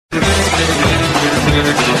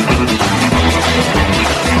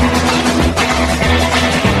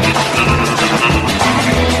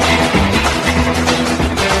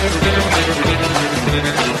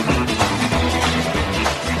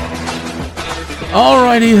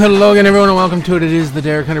Alrighty, hello again, everyone, and welcome to it. It is the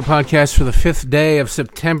Derek Hunter Podcast for the 5th day of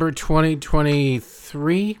September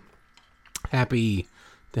 2023. Happy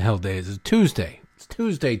the hell day. It's Tuesday. It's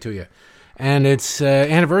Tuesday to you. And it's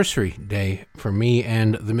anniversary day for me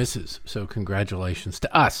and the missus. So congratulations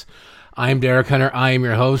to us. I'm Derek Hunter. I am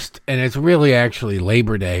your host. And it's really actually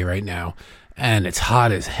Labor Day right now. And it's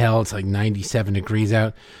hot as hell. It's like 97 degrees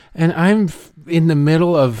out. And I'm in the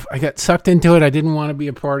middle of, I got sucked into it. I didn't want to be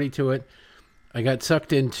a party to it. I got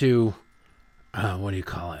sucked into, what do you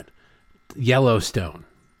call it? Yellowstone.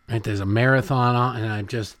 Right? There's a marathon on, and I'm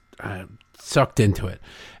just sucked into it.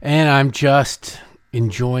 And I'm just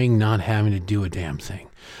enjoying not having to do a damn thing.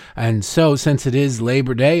 And so, since it is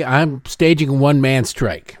Labor Day, I'm staging a one-man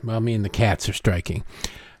strike. Well, me and the cats are striking.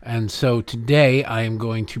 And so today, I am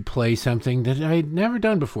going to play something that I'd never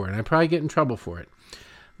done before, and I'd probably get in trouble for it.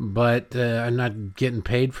 But I'm not getting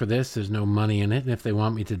paid for this. There's no money in it. And if they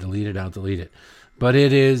want me to delete it, I'll delete it. But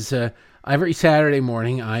it is every Saturday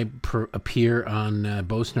morning I appear on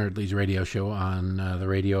Bo Snerdley's radio show on the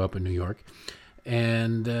radio up in New York.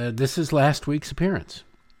 And this is last week's appearance.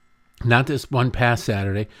 Not this one past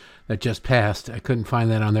Saturday that just passed. I couldn't find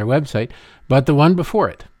that on their website. But the one before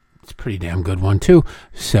it. It's a pretty damn good one, too.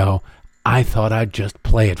 So I thought I'd just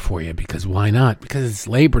play it for you, because why not? Because it's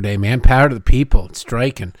Labor Day, man. Power to the people. It's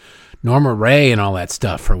striking. Norma Ray and all that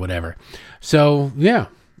stuff or whatever. So, yeah,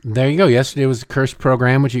 there you go. Yesterday was the Cursed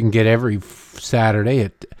Program, which you can get every Saturday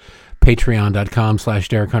at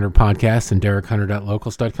patreon.com/Derek Hunter Podcast and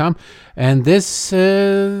DerekHunter.locals.com. And this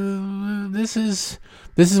is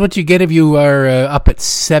what you get if you are up at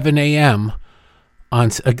 7 a.m.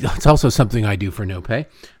 It's also something I do for no pay,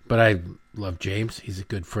 but I love James. He's a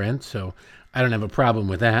good friend, so I don't have a problem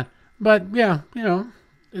with that. But yeah, you know,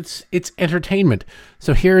 it's entertainment.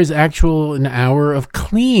 So here is an hour of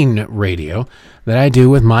clean radio that I do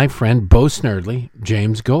with my friend Bo Snerdley,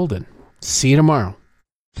 James Golden. See you tomorrow.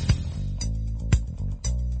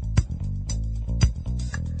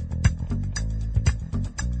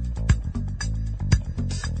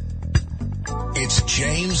 It's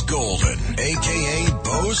James Golden, a.k.a.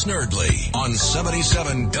 Bo Snerdley, on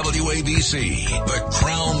 77 WABC, the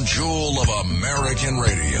crown jewel of American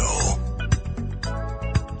radio.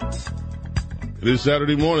 It is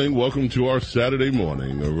Saturday morning. Welcome to our Saturday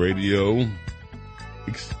morning radio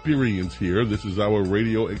experience here. This is our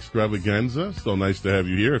radio extravaganza. So nice to have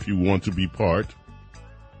you here. If you want to be part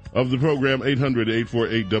of the program,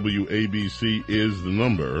 800-848-WABC is the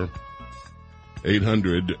number.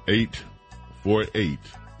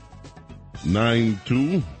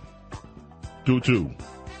 800-848-9222.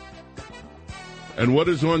 And what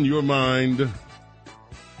is on your mind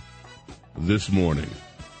this morning?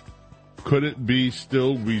 Could it be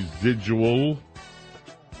still residual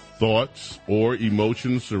thoughts or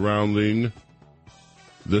emotions surrounding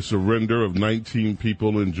the surrender of 19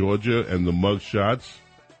 people in Georgia and the mugshots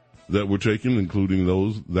that were taken, including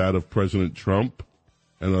that of President Trump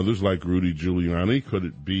and others like Rudy Giuliani? Could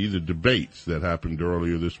it be the debates that happened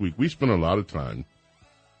earlier this week? We spent a lot of time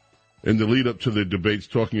in the lead up to the debates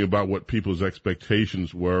talking about what people's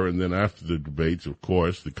expectations were, and then after the debates, of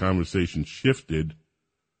course, the conversation shifted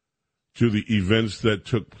to the events that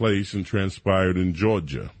took place and transpired in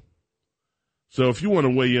Georgia. So if you want to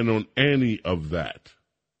weigh in on any of that,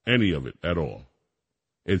 any of it at all,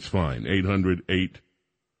 it's fine.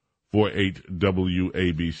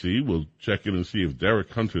 800-848-WABC. We'll check in and see if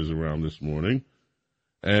Derek Hunter's around this morning.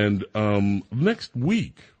 And next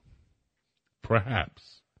week,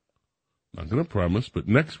 perhaps, not going to promise, but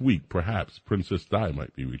next week, perhaps, Princess Di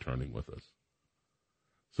might be returning with us.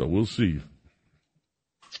 So we'll see.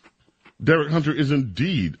 Derek Hunter is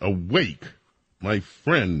indeed awake, my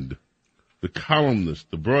friend, the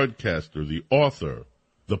columnist, the broadcaster, the author,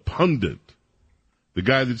 the pundit, the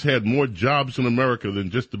guy that's had more jobs in America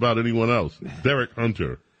than just about anyone else, Derek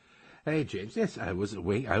Hunter. Hey, James. Yes, I was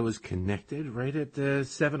awake. I was connected right at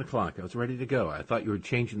 7 o'clock. I was ready to go. I thought you were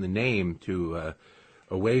changing the name to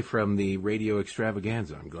away from the radio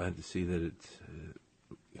extravaganza. I'm glad to see that it's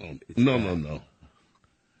No.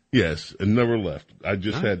 Yes, and never left. I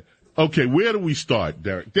just had... Okay, where do we start,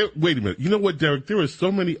 Derek? Wait a minute. You know what, Derek? There are so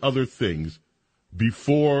many other things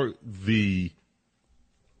before the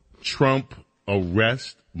Trump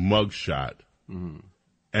arrest mugshot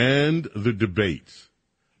and the debates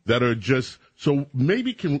that are just... So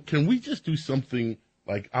maybe can we just do something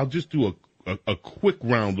like... I'll just do a quick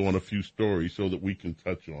round on a few stories so that we can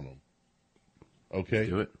touch on them. Okay?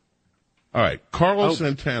 Do it. All right. Carlos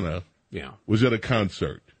Santana Yeah. was at a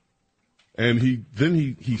concert. And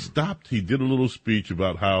he stopped. He did a little speech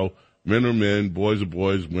about how men are men, boys are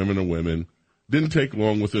boys, women are women. Didn't take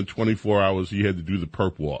long. Within 24 hours, he had to do the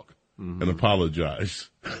perp walk and apologize.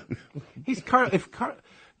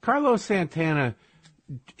 Carlos Santana,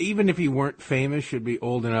 even if he weren't famous, should be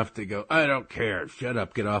old enough to go, I don't care, shut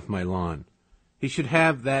up, get off my lawn. He should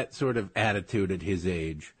have that sort of attitude at his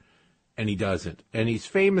age, and he doesn't. And he's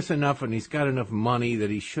famous enough and he's got enough money that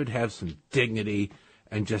he should have some dignity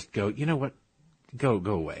and just go, you know what, go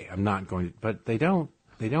away. I'm not going to. But they don't.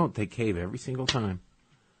 They don't. They cave every single time.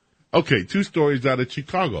 Okay, 2 stories out of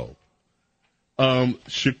Chicago.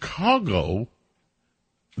 Chicago,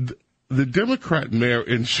 the Democrat mayor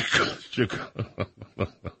in Chicago,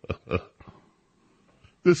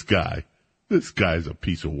 this guy's a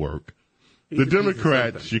piece of work. The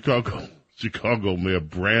Democrat Chicago Mayor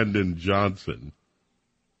Brandon Johnson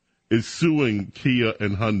is suing Kia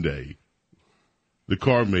and Hyundai, the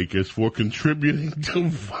car makers, for contributing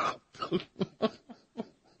to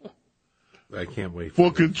I can't wait.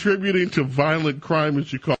 contributing to violent crime in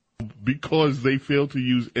Chicago because they failed to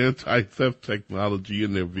use anti-theft technology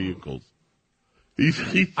in their vehicles.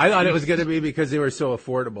 I thought it was going to be because they were so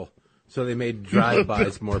affordable, so they made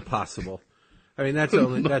drive-bys more possible. I mean,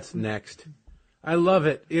 that's next. I love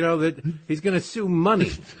it. You know, that he's going to sue money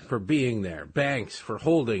for being there, banks for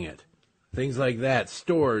holding it, things like that,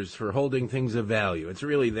 stores for holding things of value. It's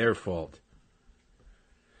really their fault.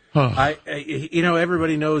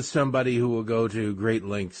 Everybody knows somebody who will go to great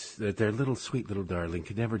lengths, that their little sweet little darling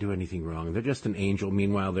could never do anything wrong. They're just an angel.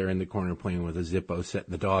 Meanwhile, they're in the corner playing with a Zippo,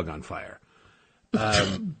 setting the dog on fire.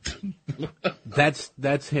 That's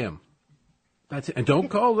him. And don't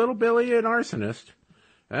call little Billy an arsonist.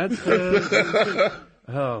 That's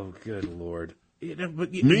oh, good Lord.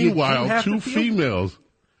 Meanwhile, two females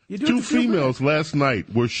last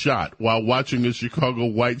night were shot while watching a Chicago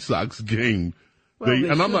White Sox game. Well,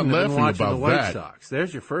 and I'm not laughing about the White that. Sox.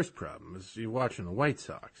 There's your first problem, is you're watching the White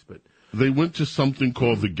Sox. But they went to something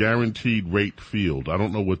called the Guaranteed Rate Field. I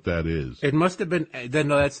don't know what that is. It must have been.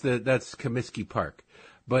 No, that's Comiskey Park.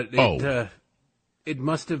 But it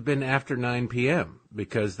must have been after 9 p.m.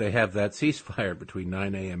 because they have that ceasefire between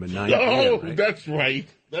 9 a.m. and 9 p.m. Oh, right? That's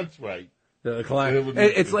right. The clock.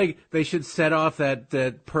 It's like they should set off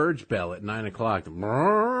that purge bell at 9 o'clock.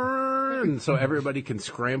 And so everybody can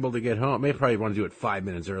scramble to get home. They probably want to do it 5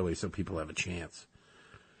 minutes early so people have a chance.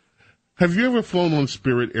 Have you ever flown on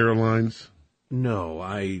Spirit Airlines? No,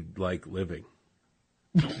 I like living.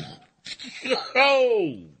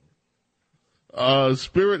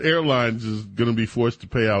 Spirit Airlines is going to be forced to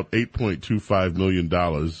pay out $8.25 million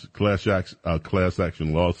class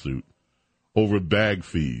action lawsuit over bag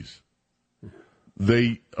fees.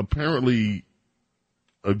 They apparently,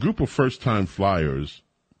 a group of first-time flyers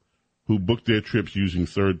who booked their trips using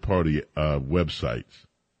third-party websites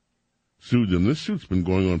sued them. This suit's been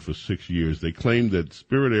going on for 6 years. They claimed that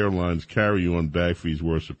Spirit Airlines carry-on bag fees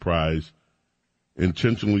were a surprise,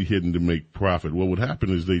 intentionally hidden to make profit. What would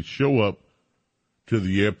happen is they'd show up to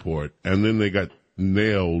the airport, and then they got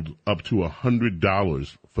nailed up to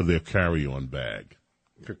 $100 for their carry-on bag.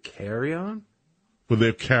 For carry-on? For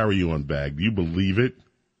their carry-on bag. Do you believe it?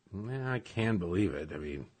 I can believe it. I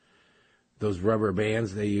mean, those rubber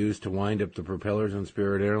bands they use to wind up the propellers on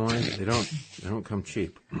Spirit Airlines, they don't come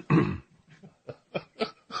cheap.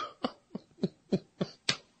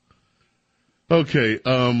 Okay,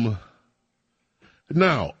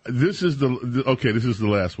 now, this is the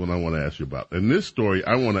last one I want to ask you about. And this story,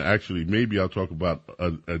 I want to actually, maybe I'll talk about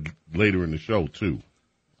later in the show, too.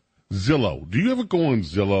 Zillow. Do you ever go on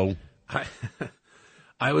Zillow?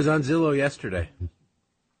 I was on Zillow yesterday.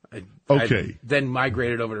 I then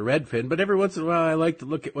migrated over to Redfin, but every once in a while I like to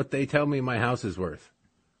look at what they tell me my house is worth.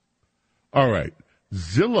 All right.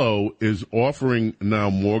 Zillow is offering now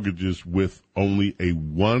mortgages with only a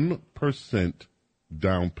 1%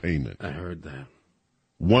 down payment. I heard that.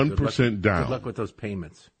 1% down. Good luck with those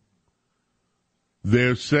payments.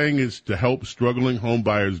 They're saying it's to help struggling home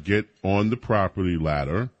buyers get on the property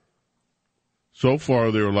ladder. So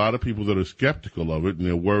far, there are a lot of people that are skeptical of it, and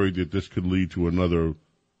they're worried that this could lead to another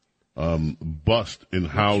bust in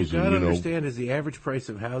housing. What you got to understand is the average price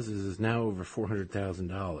of houses is now over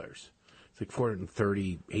 $400,000. It's like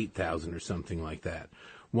 $438,000 or something like that.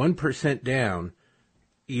 1% down,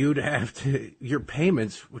 you'd have to. Your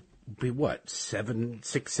payments would be what,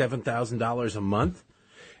 $7,000 a month?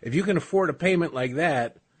 If you can afford a payment like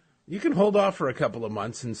that, you can hold off for a couple of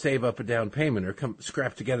months and save up a down payment, or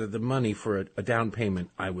scrap together the money for a down payment,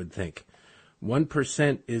 I would think.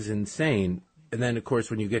 1% is insane. And then, of course,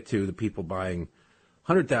 when you get to the people buying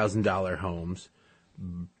 $100,000 homes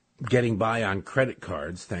getting by on credit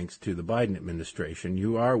cards, thanks to the Biden administration,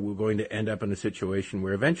 you are going to end up in a situation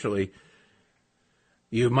where eventually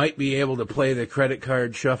you might be able to play the credit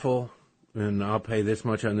card shuffle, and I'll pay this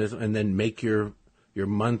much on this, and then make your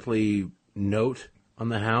monthly note on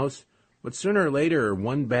the house. But sooner or later,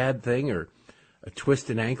 one bad thing or a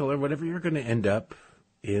twisted ankle or whatever, you're going to end up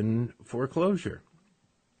in foreclosure.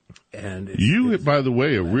 And by the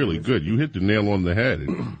way, are really good. You hit the nail on the head.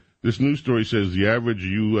 This news story says the average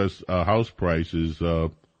U.S. House price is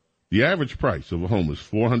the average price of a home is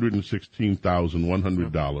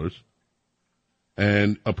 $416,100,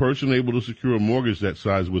 and a person able to secure a mortgage that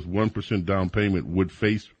size with 1% down payment would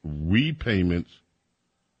face repayments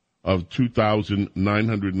of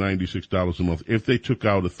 $2,996 a month if they took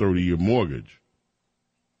out a 30-year mortgage.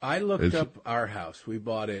 I looked up our house. We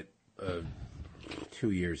bought it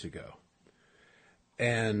 2 years ago,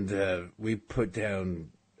 and we put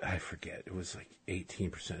down, I forget, it was like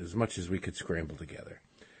 18%, as much as we could scramble together.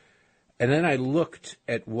 And then I looked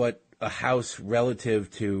at what a house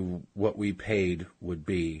relative to what we paid would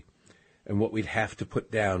be and what we'd have to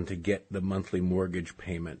put down to get the monthly mortgage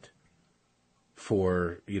payment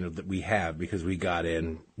for, that we have, because we got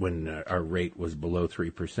in when our rate was below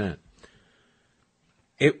 3%.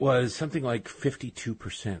 It was something like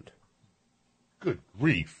 52%. Good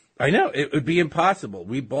grief. I know. It would be impossible.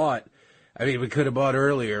 We could have bought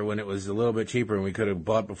earlier when it was a little bit cheaper, and we could have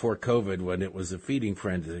bought before COVID when it was a feeding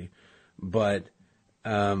frenzy. But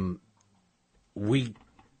we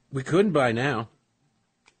couldn't buy now.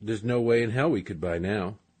 There's no way in hell we could buy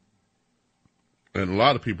now. And a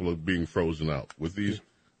lot of people are being frozen out with these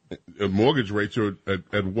mortgage rates are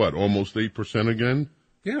at what, almost 8% again?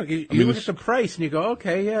 Yeah, you look at the price and you go,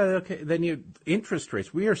 okay. Then interest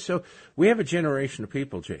rates. We have a generation of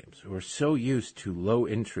people, James, who are so used to low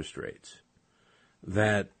interest rates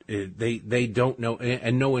that they don't know,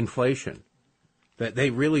 and no inflation, that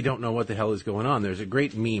they really don't know what the hell is going on. There's a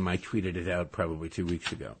great meme, I tweeted it out probably 2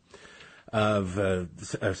 weeks ago, of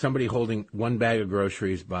somebody holding one bag of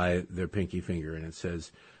groceries by their pinky finger, and it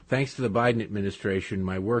says, "Thanks to the Biden administration,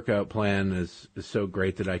 my workout plan is so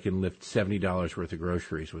great that I can lift $70 worth of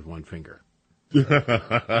groceries with one finger." And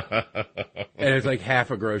it's like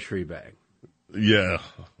half a grocery bag. Yeah.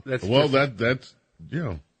 That's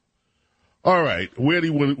yeah. All right. Where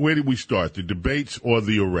do we start? The debates or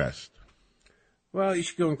the arrest? Well, you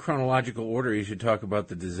should go in chronological order. You should talk about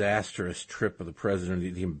the disastrous trip of the president,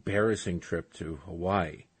 the embarrassing trip to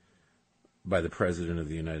Hawaii by the president of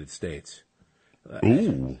the United States.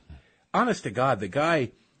 Ooh. Honest to God, the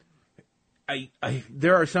guy,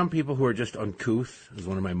 there are some people who are just uncouth, is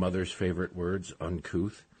one of my mother's favorite words,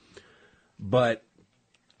 uncouth. But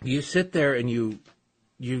you sit there and you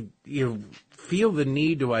feel the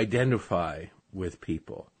need to identify with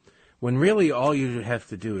people, when really all you have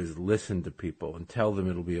to do is listen to people and tell them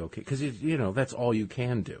it'll be okay, because, that's all you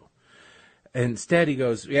can do. Instead, he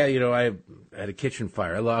goes, I had a kitchen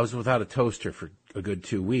fire. I was without a toaster for a good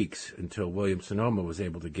 2 weeks until Williams-Sonoma was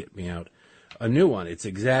able to get me out a new one. It's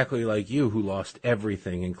exactly like you, who lost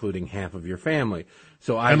everything, including half of your family.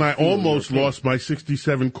 I almost lost my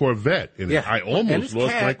 '67 Corvette. I almost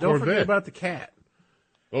lost my Corvette. Don't forget about the cat.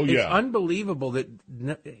 Oh, yeah. It's unbelievable that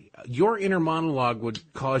your inner monologue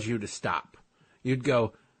would cause you to stop. You'd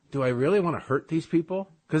go, do I really want to hurt these people?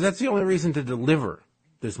 Because that's the only reason to deliver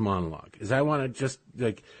this monologue, is I want to just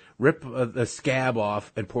rip the scab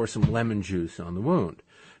off and pour some lemon juice on the wound.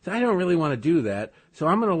 So I don't really want to do that, so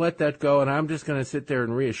I'm going to let that go, and I'm just going to sit there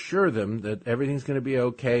and reassure them that everything's going to be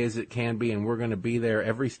okay as it can be, and we're going to be there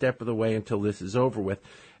every step of the way until this is over with.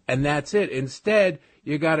 And that's it. Instead,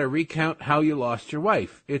 you got to recount how you lost your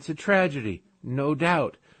wife. It's a tragedy, no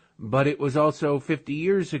doubt, but it was also 50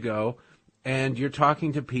 years ago, and you're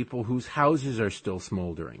talking to people whose houses are still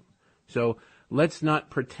smoldering. So let's not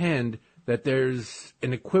pretend that there's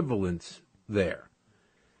an equivalence there.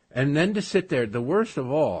 And then to sit there, the worst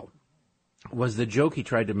of all was the joke he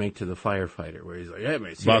tried to make to the firefighter, where he's like, "Hey,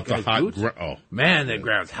 man, see about that the boots? Man, that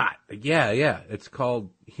ground's hot." Yeah. It's called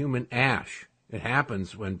human ash. It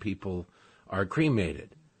happens when people are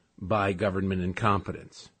cremated by government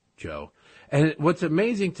incompetence, Joe. And what's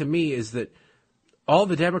amazing to me is that all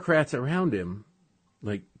the Democrats around him,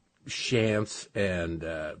 like Shantz and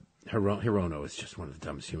Hirono is just one of the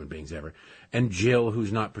dumbest human beings ever, and Jill,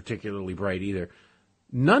 who's not particularly bright either,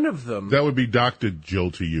 none of them... That would be Dr.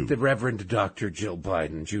 Jill to you. The Reverend Dr. Jill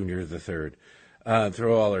Biden, Jr. the Third.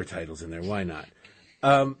 Throw all her titles in there. Why not?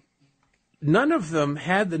 None of them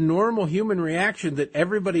had the normal human reaction that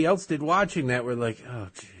everybody else did watching that. Were like, oh,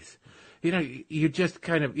 jeez. You just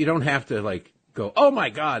kind of... You don't have to, go, oh, my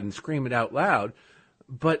God, and scream it out loud.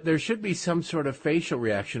 But there should be some sort of facial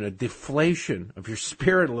reaction, a deflation of your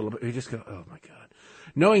spirit a little bit. You just go, oh, my God.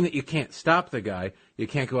 Knowing that you can't stop the guy, you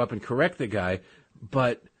can't go up and correct the guy,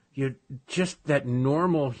 but you're just that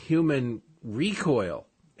normal human recoil.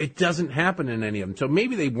 It doesn't happen in any of them. So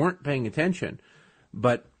maybe they weren't paying attention,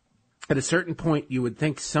 but at a certain point you would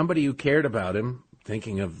think somebody who cared about him,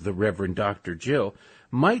 thinking of the Reverend Dr. Jill,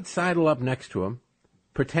 might sidle up next to him,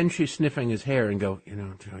 pretend she's sniffing his hair and go,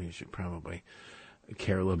 Joe, you should probably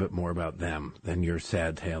care a little bit more about them than your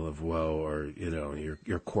sad tale of woe or,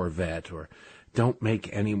 your Corvette, or don't make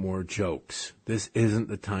any more jokes. This isn't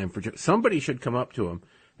the time for jokes. Somebody should come up to him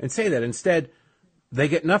and say that. Instead, they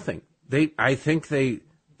get nothing. I think they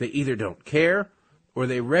either don't care or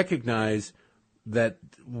they recognize that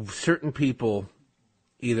certain people,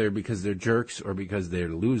 either because they're jerks or because they're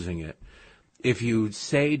losing it, if you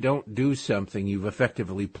say don't do something, you've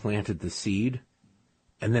effectively planted the seed,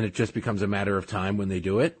 and then it just becomes a matter of time when they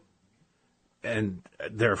do it. And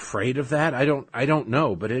they're afraid of that. I don't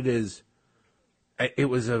know, but it was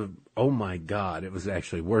oh my God, it was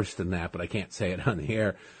actually worse than that, but I can't say it on the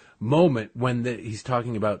air, moment when he's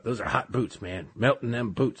talking about, those are hot boots, man, melting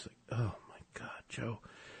them boots. Like, oh my God, Joe,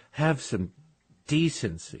 have some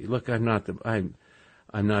decency. Look, I'm not the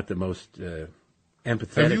most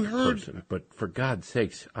empathetic person, but for God's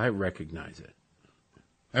sakes, I recognize it.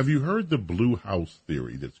 Have you heard the blue house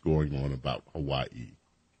theory that's going on about Hawaii?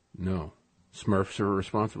 No. Smurfs are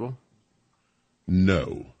responsible?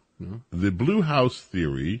 No. The blue house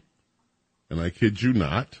theory, and I kid you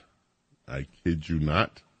not,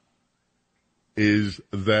 is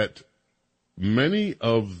that many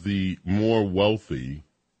of the more wealthy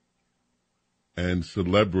and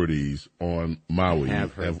celebrities on Maui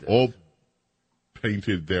have all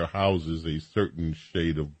painted their houses a certain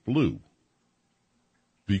shade of blue.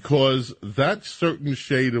 Because that certain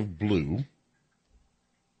shade of blue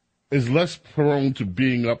is less prone to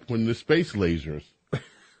being up when the space lasers.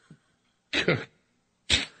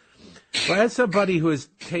 Well, as somebody who has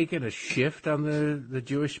taken a shift on the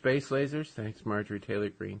Jewish space lasers, thanks Marjorie Taylor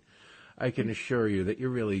Greene, I can assure you that you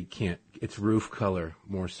really can't. It's roof color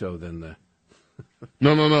more so than the...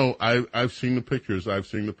 No. I've seen the pictures. I've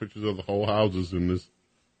seen the pictures of the whole houses in this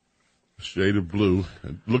shade of blue.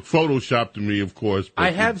 Look photoshopped to me, of course. But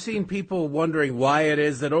I have seen people wondering why it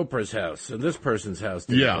is that Oprah's house and this person's house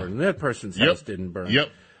didn't burn, and that person's house didn't burn.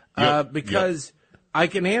 Because I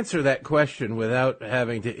can answer that question without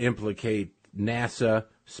having to implicate NASA,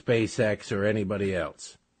 SpaceX, or anybody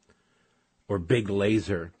else, or Big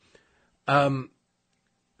Laser.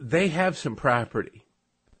 They have some property.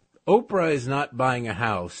 Oprah is not buying a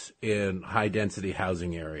house in high-density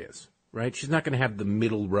housing areas, right? She's not going to have the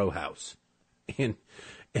middle row house in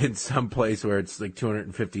some place where it's like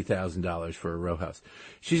 $250,000 for a row house.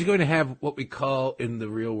 She's going to have what we call in the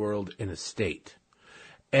real world an estate.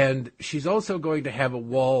 And she's also going to have a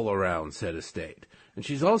wall around said estate. And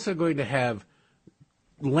she's also going to have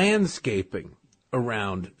landscaping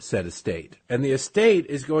around said estate. And the estate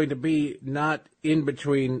is going to be not in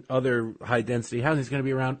between other high-density housing. It's going to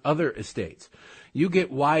be around other estates. You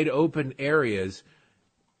get wide open areas,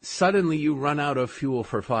 suddenly you run out of fuel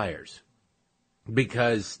for fires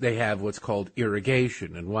because they have what's called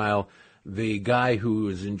irrigation. And while the guy who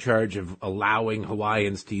is in charge of allowing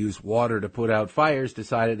Hawaiians to use water to put out fires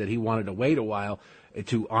decided that he wanted to wait a while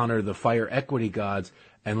to honor the fire equity gods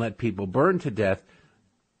and let people burn to death,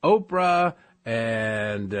 Oprah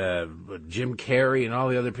and Jim Carrey and all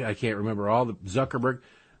the other people, I can't remember all the Zuckerberg,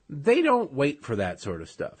 they don't wait for that sort of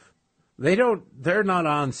stuff. They're not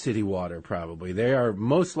on city water probably. They are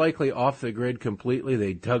most likely off the grid completely.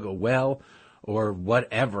 They dug a well or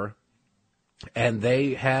whatever, and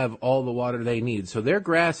they have all the water they need. So their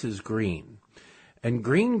grass is green. And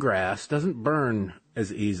green grass doesn't burn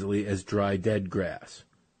as easily as dry, dead grass.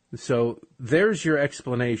 So there's your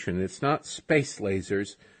explanation. It's not space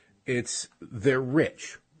lasers. They're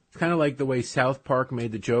rich. It's kind of like the way South Park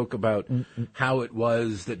made the joke about how it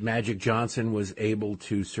was that Magic Johnson was able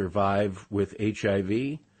to survive with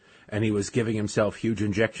HIV, and he was giving himself huge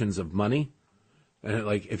injections of money. And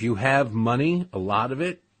if you have money, a lot of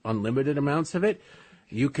it, unlimited amounts of it,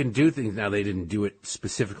 you can do things. Now, they didn't do it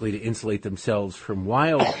specifically to insulate themselves from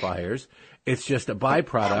wildfires. It's just a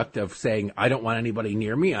byproduct of saying, I don't want anybody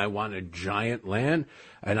near me. I want a giant land,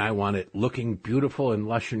 and I want it looking beautiful and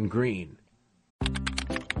lush and green.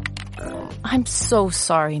 I'm so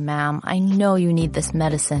sorry, ma'am. I know you need this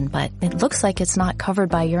medicine, but it looks like it's not covered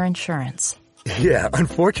by your insurance. Yeah,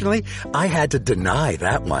 unfortunately, I had to deny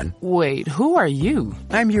that one. Wait, who are you?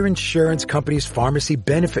 I'm your insurance company's pharmacy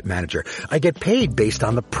benefit manager. I get paid based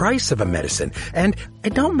on the price of a medicine, and I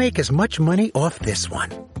don't make as much money off this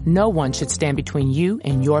one. No one should stand between you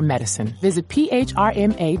and your medicine. Visit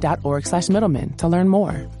phrma.org/middleman to learn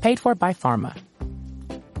more. Paid for by Pharma.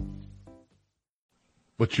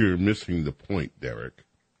 But you're missing the point, Derek.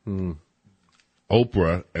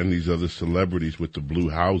 Oprah and these other celebrities with the blue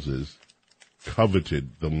houses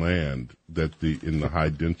coveted the land in the high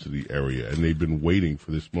density area, and they've been waiting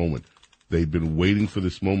for this moment. They've been waiting for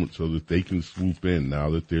this moment so that they can swoop in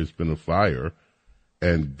now that there's been a fire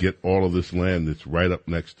and get all of this land that's right up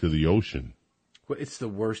next to the ocean. Well, it's the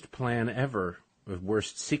worst plan ever, the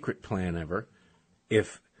worst secret plan ever.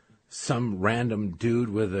 If some random dude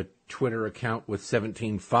with a Twitter account with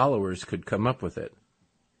 17 followers could come up with it.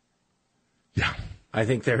 Yeah. I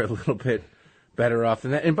think they're a little bit better off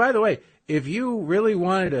than that. And by the way, if you really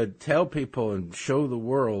wanted to tell people and show the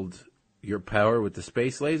world your power with the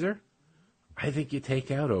space laser, I think you take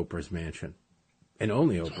out Oprah's mansion. And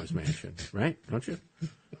only Oprah's mansion, right? Don't you?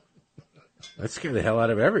 That scare the hell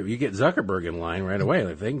out of everybody. You get Zuckerberg in line right away.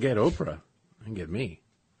 If they can get Oprah, they can get me.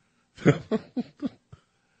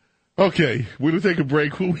 Okay, we're going to take a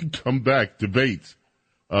break. When we come back, debates.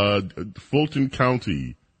 Fulton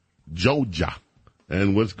County, Georgia,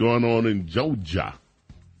 and what's going on in Georgia.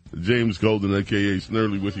 James Golden, a.k.a.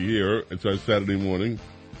 Snerdly, with you here. It's our Saturday morning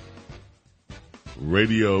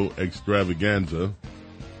radio extravaganza.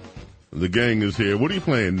 The gang is here. What are you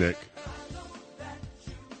playing, Nick?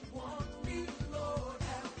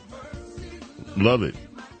 Love it.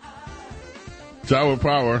 Tower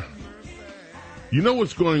Power. You know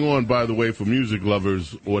what's going on, by the way, for music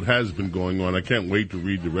lovers, or it has been going on. I can't wait to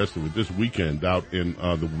read the rest of it. This weekend out in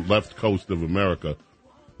the left coast of America,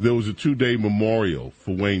 there was a 2-day memorial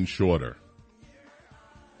for Wayne Shorter.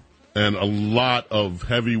 And a lot of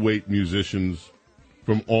heavyweight musicians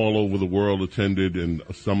from all over the world attended, and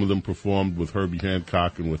some of them performed with Herbie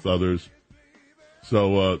Hancock and with others.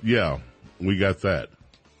 So, yeah, we got that.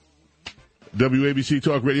 WABC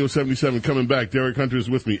Talk Radio 77 coming back. Derek Hunter is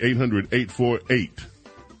with me.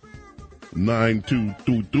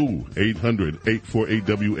 800-848-9222.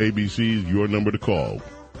 800-848-WABC is your number to call.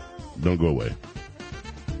 Don't go away.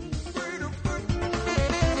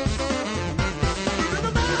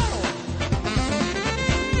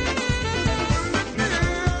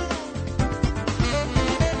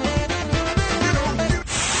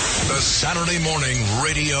 Saturday morning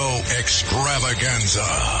radio extravaganza.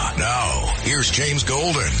 Now, here's James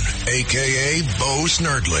Golden, a.k.a. Bo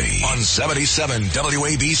Snerdly, on 77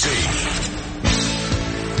 WABC.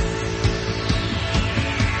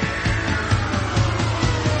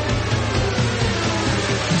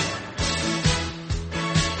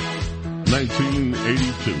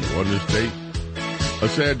 (1982) on this date, a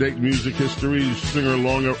sad date in music history. Singer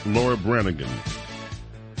Laura Branigan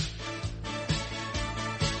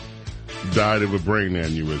died of a brain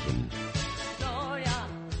aneurysm. Oh,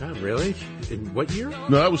 really? In what year?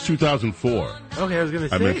 No, that was 2004. Okay, I was going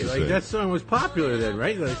to say, that song was popular then,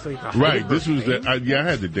 right? Right, this was I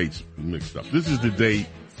had the dates mixed up. This is the date.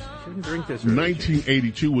 Shouldn't drink this.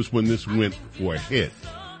 1982 was when this went for a hit.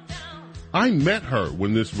 I met her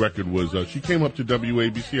when this record was, she came up to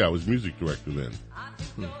WABC. I was music director then.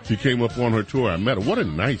 She came up on her tour. I met her. What a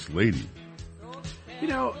nice lady. You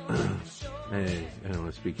know, I don't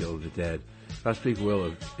want to speak ill of the dead. I'll speak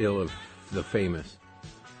ill of the famous.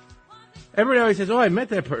 Everybody always says, I met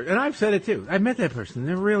that person. And I've said it too. I met that person.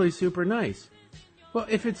 They're really super nice. Well,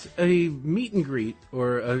 if it's a meet and greet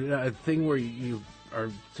or a thing where you are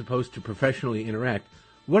supposed to professionally interact,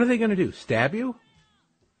 what are they going to do? Stab you?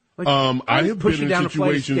 I have push been you down in a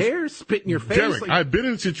flight of situations, stairs, spit in your face. Derek, I've been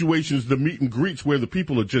in situations, the meet and greets, where the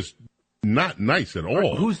people are just not nice at all.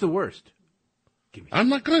 Right, who's the worst? I'm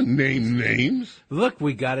not going to name names. Look,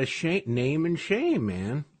 we got to name and shame,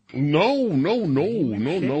 man. No.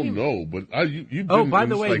 But you've been. By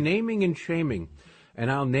the way, naming and shaming,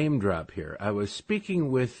 and I'll name drop here. I was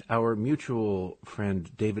speaking with our mutual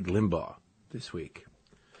friend David Limbaugh this week.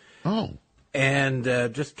 Oh. And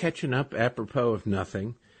just catching up apropos of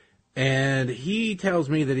nothing. And he tells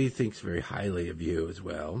me that he thinks very highly of you as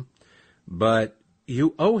well. But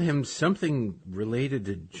you owe him something related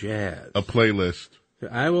to jazz. A playlist.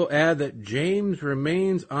 I will add that James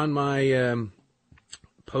remains on my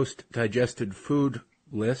post-digested food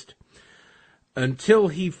list until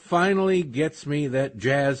he finally gets me that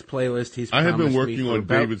jazz playlist he's promised me. I have been working on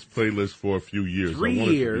David's playlist for a few years. 3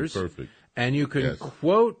 years. I want it to be perfect. And you can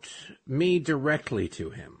quote me directly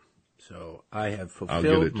to him. So I have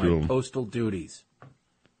fulfilled my postal duties.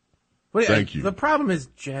 Well, Thank you. The problem is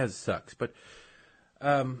jazz sucks, but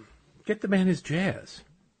get the man his jazz.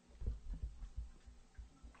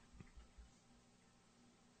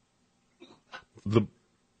 The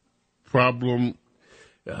problem.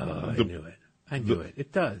 I knew it. I knew it.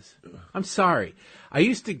 It does. I'm sorry. I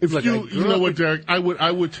used to. If look, you know what, Derek, I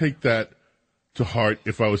would take that to heart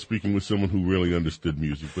if I was speaking with someone who really understood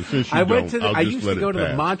music. But since you I don't, went to. I used to go to the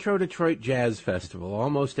pass. Montreux Detroit Jazz Festival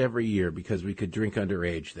almost every year because we could drink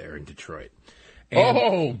underage there in Detroit.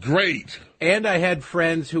 Oh, great! And I had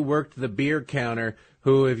friends who worked the beer counter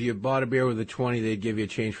who, if you bought a beer with a 20, they'd give you a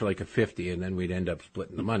change for like a 50, and then we'd end up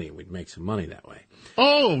splitting the money. We'd make some money that way.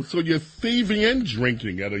 Oh, so you're thieving and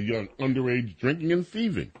drinking at a young underage, drinking and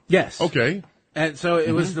thieving. Yes. Okay. And so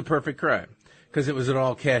it was the perfect crime because it was an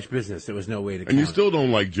all-cash business. There was no way to count And you it. still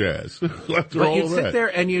don't like jazz. After But all you'd of sit that. there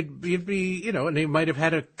and you'd be, and they might have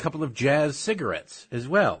had a couple of jazz cigarettes as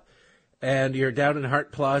well. And you're down in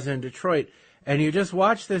Hart Plaza in Detroit, and you just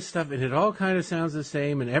watch this stuff, and it all kind of sounds the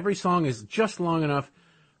same, and every song is just long enough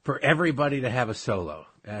for everybody to have a solo.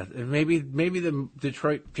 Maybe the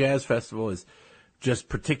Detroit Jazz Festival is just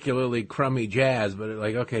particularly crummy jazz, but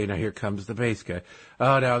like, okay, now here comes the bass guy.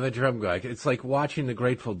 Oh, now the drum guy. It's like watching the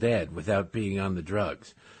Grateful Dead without being on the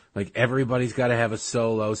drugs. Like everybody's got to have a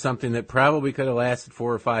solo. Something that probably could have lasted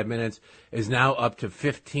 4 or 5 minutes is now up to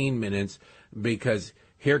 15 minutes because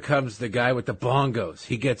here comes the guy with the bongos.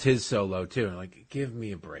 He gets his solo too. Like, give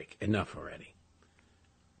me a break. Enough already.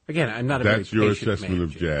 Again, I'm not a That's very your patient assessment man,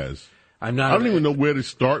 of Jim. jazz. I'm not. I don't even know where to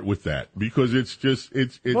start with that because it's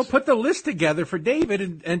Well, put the list together for David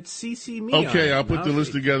and CC me. okay. on it, I'll put and the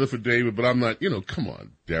list see. together for David, but I'm not. Come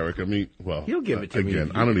on, Derek. I mean, well, He'll give it to me again.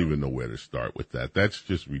 if you I don't will. even know where to start with that. That's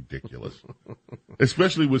just ridiculous,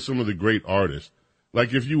 especially with some of the great artists.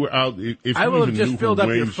 Like if you were out, if I you will have even just knew filled who up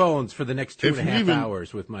your Wayne- phones for the next two if and a you half even-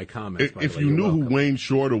 hours with my comments. by If the way. you You're knew welcome. who Wayne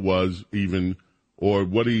Shorter was, even or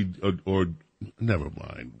what he or never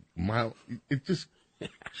mind, it just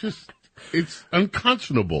it's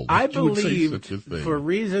unconscionable. I that you would say believe, such a thing. for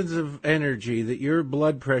reasons of energy, that your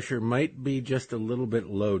blood pressure might be just a little bit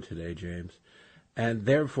low today, James. And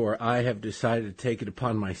therefore, I have decided to take it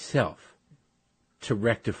upon myself to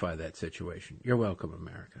rectify that situation. You're welcome,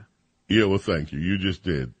 America. Yeah, well, thank you. You just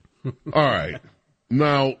did. All right.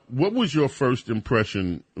 Now, what was your first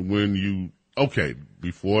impression when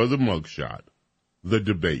before the mugshot, the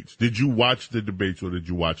debates? Did you watch the debates or did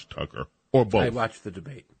you watch Tucker? Or both? I watched the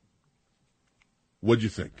debate. What'd you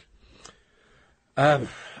think?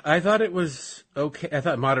 I thought it was okay. I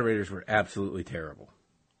thought moderators were absolutely terrible.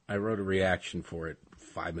 I wrote a reaction for it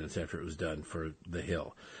 5 minutes after it was done for The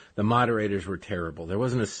Hill. The moderators were terrible.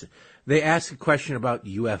 They asked a question about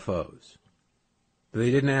UFOs. But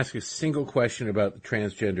they didn't ask a single question about the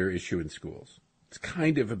transgender issue in schools. It's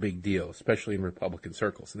kind of a big deal, especially in Republican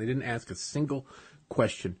circles. And they didn't ask a single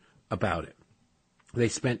question about it. They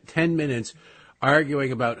spent 10 minutes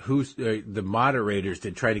arguing about the moderators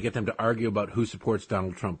did try to get them to argue about who supports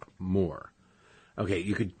Donald Trump more.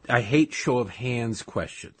 Okay, I hate show of hands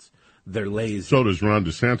questions. They're lazy. So does Ron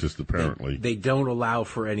DeSantis, apparently. They don't allow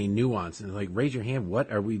for any nuance. And like, raise your hand.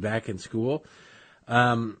 What? Are we back in school?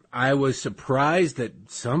 I was surprised that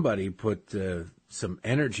somebody put some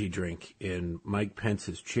energy drink in Mike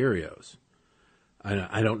Pence's Cheerios.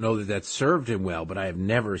 I don't know that served him well, but I have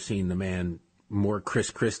never seen the man more Chris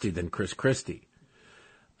Christie than Chris Christie.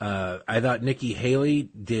 I thought Nikki Haley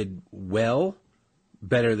did well,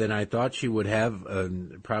 better than I thought she would have,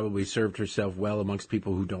 probably served herself well amongst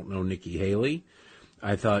people who don't know Nikki Haley.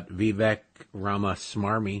 I thought Vivek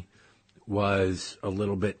Ramaswamy was a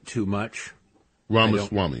little bit too much.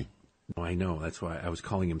 Ramaswamy. Oh, I know. That's why I was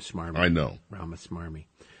calling him Smarmy. I know. Ramaswamy.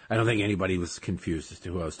 I don't think anybody was confused as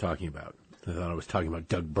to who I was talking about. I thought I was talking about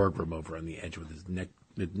Doug Bertram over on the edge with his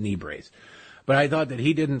knee brace. But I thought that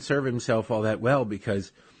he didn't serve himself all that well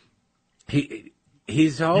because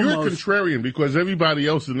he's almost... You're a contrarian because everybody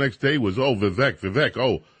else the next day was,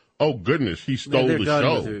 Vivek, oh goodness, he stole they're the done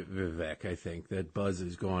show. with Vivek, I think. That buzz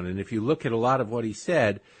is gone. And if you look at a lot of what he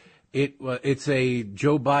said, it's a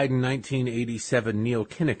Joe Biden 1987 Neil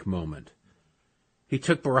Kinnock moment. He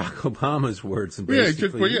took Barack Obama's words and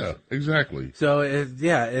basically... Yeah, exactly. So, at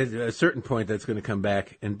a certain point, that's going to come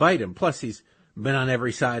back and bite him. Plus, he's been on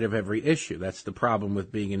every side of every issue. That's the problem with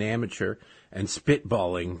being an amateur and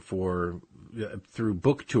spitballing through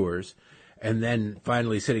book tours and then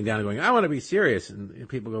finally sitting down and going, I want to be serious. And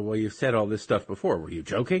people go, well, you've said all this stuff before. Were you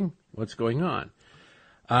joking? What's going on?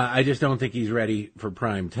 I just don't think he's ready for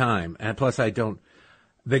prime time. And plus,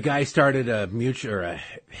 the guy started a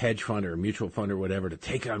hedge fund or a mutual fund or whatever to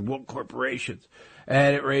take on woke corporations.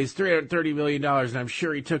 And it raised $330 million. And I'm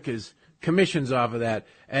sure he took his commissions off of that.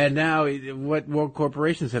 And now, what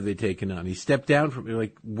corporations have they taken on? He stepped down from,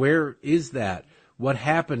 like, where is that? What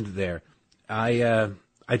happened there? I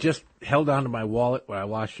just held onto my wallet when I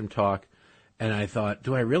watched him talk, and I thought,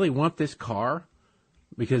 do I really want this car?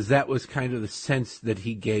 Because that was kind of the sense that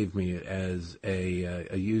he gave me as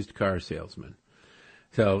a used car salesman.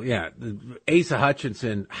 So, yeah, Asa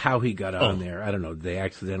Hutchinson, how he got on there, I don't know. They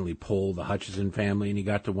accidentally polled the Hutchinson family, and he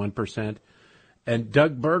got to 1%. And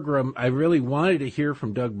Doug Bergrum, I really wanted to hear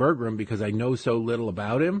from Doug Bergrum because I know so little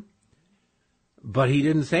about him, but he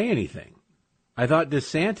didn't say anything. I thought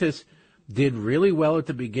DeSantis did really well at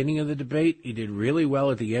the beginning of the debate. He did really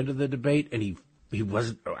well at the end of the debate, and he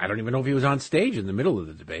wasn't, I don't even know if he was on stage in the middle of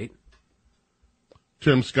the debate.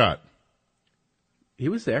 Tim Scott. He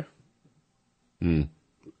was there.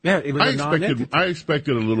 Yeah, it was I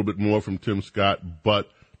expected a little bit more from Tim Scott, but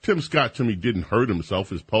Tim Scott, to me, didn't hurt himself.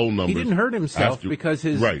 His poll numbers. He didn't hurt himself because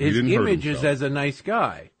his image is as a nice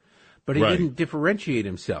guy. But he didn't differentiate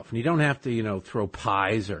himself. And you don't have to, throw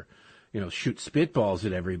pies or, shoot spitballs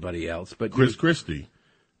at everybody else. But Chris Christie.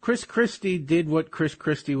 Chris Christie did what Chris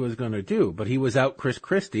Christie was going to do, but he was out Chris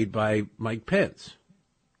Christied by Mike Pence.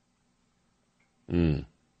 It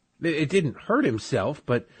didn't hurt himself,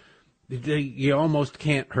 but you almost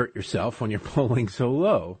can't hurt yourself when you're polling so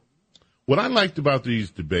low. What I liked about these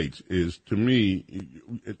debates is, to me,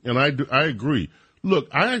 and I agree. Look,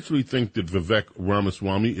 I actually think that Vivek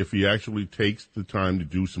Ramaswamy, if he actually takes the time to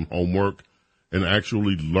do some homework and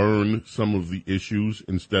actually learn some of the issues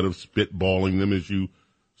instead of spitballing them, as you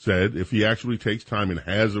said, if he actually takes time and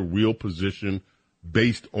has a real position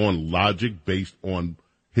based on logic, based on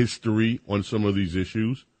history on some of these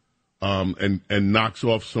issues, and knocks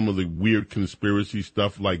off some of the weird conspiracy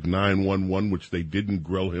stuff like 9/11, which they didn't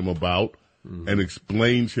grill him about, and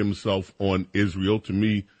explains himself on Israel. To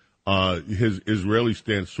me, his Israeli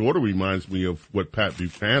stance sort of reminds me of what Pat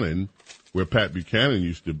Buchanan, where Pat Buchanan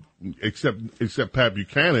used to, except Pat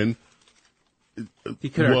Buchanan, he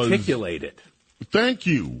could articulate it. Thank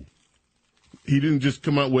you. He didn't just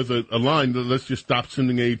come out with a line that let's just stop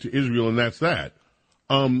sending aid to Israel and that's that.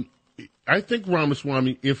 I think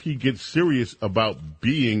Ramaswamy, if he gets serious about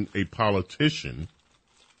being a politician,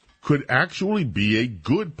 could actually be a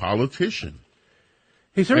good politician.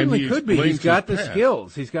 He certainly could be. He's got the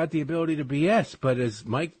skills. He's got the ability to BS. But as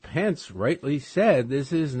Mike Pence rightly said,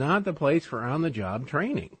 this is not the place for on-the-job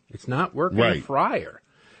training. It's not working a fryer.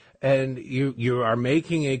 And you are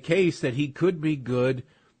making a case that he could be good,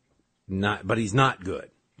 but he's not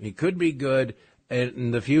good. He could be good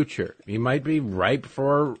in the future. He might be ripe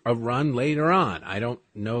for a run later on. I don't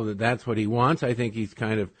know that that's what he wants. I think he's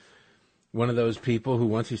kind of one of those people who,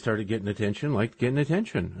 once he started getting attention, liked getting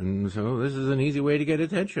attention. And so this is an easy way to get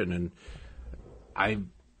attention. And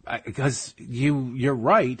because you're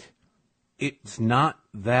right, it's not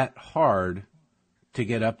that hard to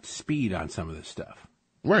get up to speed on some of this stuff.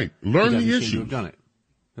 Right. Learn the issues. Seem to have done it.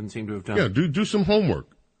 Doesn't seem to have done it. Yeah, do some homework.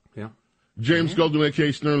 Yeah. James Golden, A.K.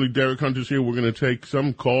 Snerdley, Derek Hunter's here. We're going to take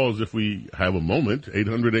some calls if we have a moment.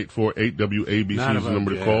 800-848-WABC is the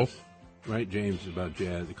number to call. Right, James, about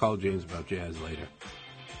jazz. Call James about jazz later.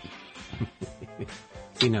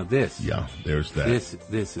 See, now this. Yeah, there's that.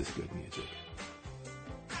 This is good music.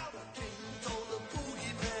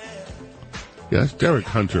 Yeah, it's Derek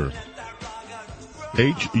Hunter.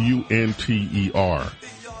 Hunter.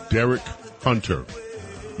 Derek Hunter.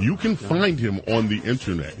 You can find him on the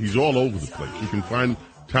internet. He's all over the place. You can find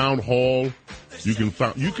Town Hall. You can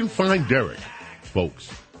find Derek,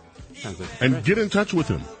 folks. And get in touch with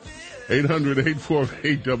him.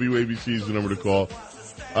 800-848-WABC is the number to call.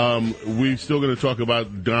 We're still going to talk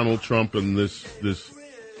about Donald Trump and this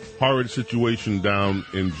horrid situation down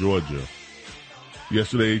in Georgia.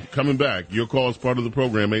 Yesterday, coming back. Your call is part of the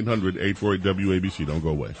program, 800-848-WABC. Don't go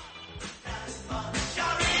away.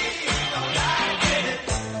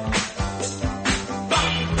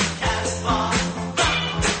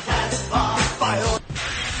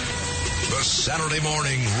 Saturday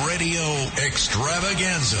morning radio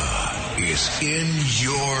extravaganza is in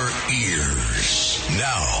your ears.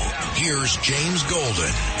 Now, here's James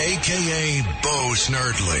Golden, a.k.a. Bo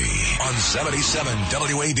Snerdley, on 77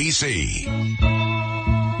 WABC.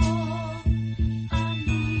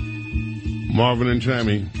 Marvin and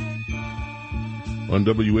Tammy on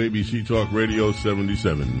WABC Talk Radio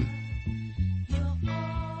 77.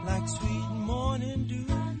 Like sweet morning dew,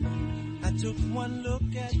 I took one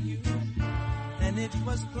look at you. And it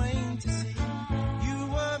was plain to see you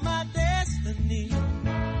were my destiny.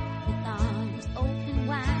 With arms open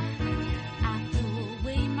wide, I threw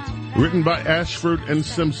away my pride. Written by Ashford and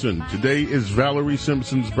Simpson. Today is Valerie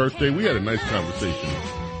Simpson's birthday. We had a nice conversation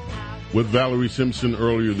with Valerie Simpson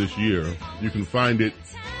earlier this year. You can find it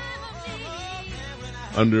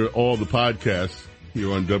under all the podcasts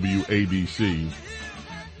here on WABC.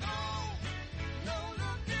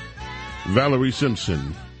 Valerie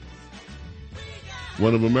Simpson,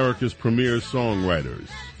 one of America's premier songwriters,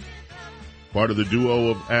 part of the duo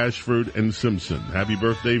of Ashford and Simpson. Happy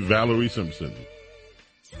birthday, Valerie Simpson.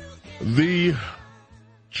 The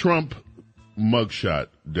Trump mugshot,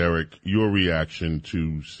 Derek, your reaction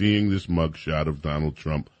to seeing this mugshot of Donald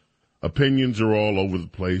Trump. Opinions are all over the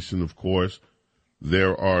place, and of course,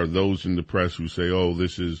 there are those in the press who say, oh,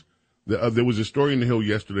 this is... there was a story in the Hill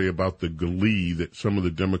yesterday about the glee that some of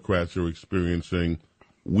the Democrats are experiencing.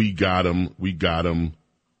 We got him. We got him.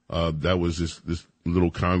 That was this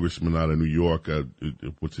little congressman out of New York.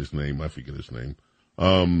 What's his name? I forget his name.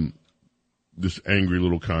 This angry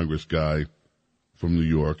little Congress guy from New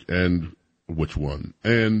York. And which one?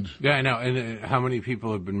 And yeah, I know. And how many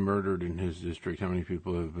people have been murdered in his district? How many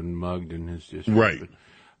people have been mugged in his district? Right.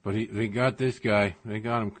 But they got this guy. They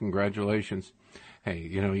got him. Congratulations. Hey,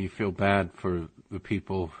 you feel bad for the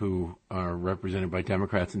people who are represented by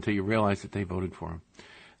Democrats until you realize that they voted for him.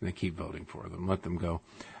 And they keep voting for them. Let them go.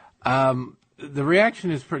 The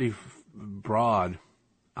reaction is pretty broad.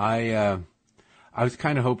 I was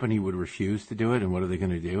kind of hoping he would refuse to do it, and what are they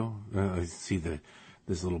going to do? I see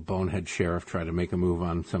this little bonehead sheriff try to make a move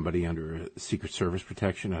on somebody under Secret Service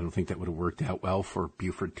protection. I don't think that would have worked out well for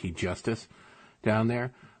Buford T. Justice down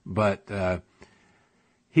there. But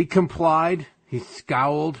he complied. He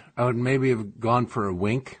scowled. I would maybe have gone for a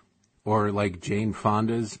wink, or like Jane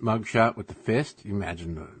Fonda's mugshot with the fist. You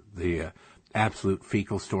imagine the absolute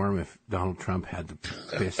fecal storm if Donald Trump had the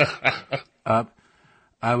fist up.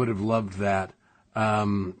 I would have loved that.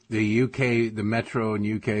 The UK, the Metro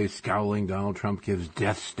in UK, scowling Donald Trump gives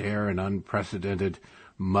death stare, an unprecedented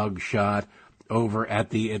mugshot. Over at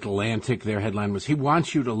the Atlantic, their headline was, "He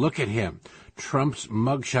wants you to look at him. Trump's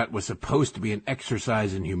mugshot was supposed to be an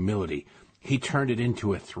exercise in humility. He turned it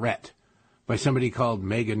into a threat." By somebody called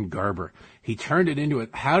Megan Garber. He turned it into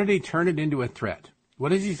how did he turn it into a threat?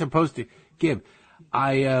 What is he supposed to give?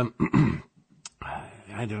 I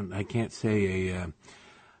can't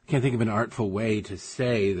think of an artful way to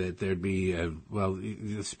say that there'd be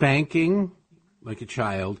spanking like a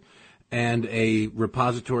child and a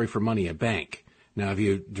repository for money, a bank. Now, if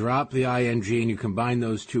you drop the ing and you combine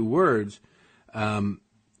those two words,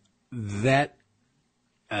 that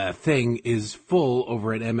thing is full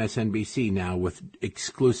over at MSNBC now with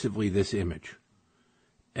exclusively this image.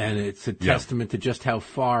 And it's a testament to just how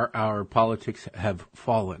far our politics have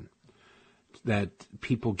fallen, that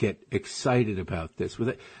people get excited about this.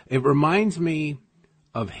 It reminds me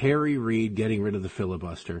of Harry Reid getting rid of the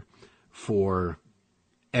filibuster for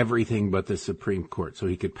everything but the Supreme Court, so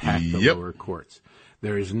he could pack the lower courts.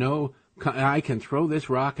 There is no... I can throw this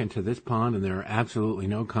rock into this pond, and there are absolutely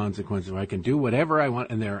no consequences. I can do whatever I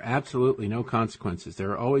want, and there are absolutely no consequences.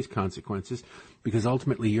 There are always consequences, because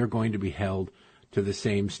ultimately you're going to be held to the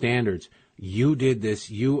same standards. You did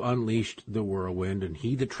this. You unleashed the whirlwind, and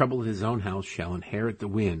he that troubled his own house shall inherit the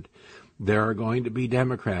wind. There are going to be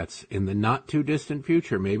Democrats in the not-too-distant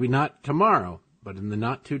future, maybe not tomorrow, but in the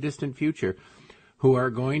not-too-distant future, who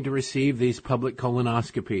are going to receive these public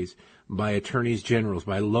colonoscopies by attorneys generals,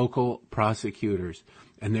 by local prosecutors,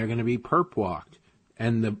 and they're going to be perp-walked.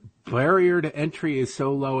 And the barrier to entry is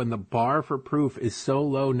so low, and the bar for proof is so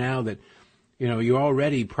low now that, you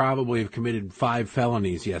already probably have committed 5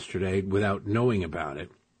 felonies yesterday without knowing about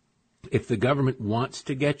it. If the government wants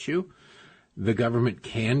to get you, the government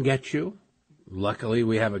can get you. Luckily,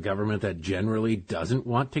 we have a government that generally doesn't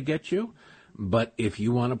want to get you. But if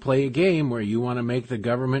you want to play a game where you want to make the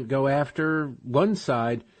government go after one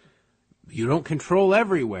side, you don't control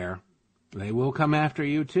everywhere. They will come after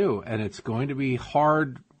you, too. And it's going to be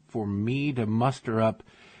hard for me to muster up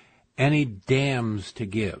any damns to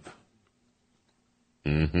give.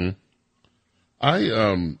 Mm-hmm.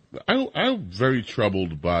 I'm very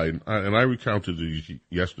troubled by, and I recounted these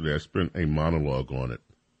yesterday. I spent a monologue on it,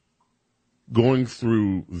 going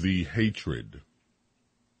through the hatred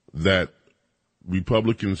that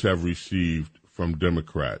Republicans have received from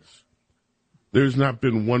Democrats. There's not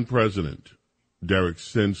been one president, Derek,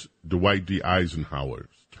 since Dwight D.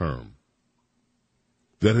 Eisenhower's term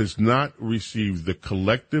that has not received the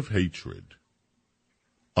collective hatred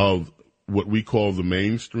of what we call the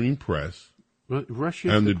mainstream press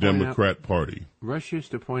and the Democrat Party. Rush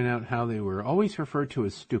used to point out how they were always referred to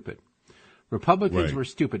as stupid. Republicans were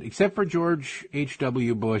stupid, except for George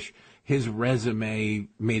H.W. Bush. His resume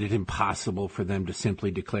made it impossible for them to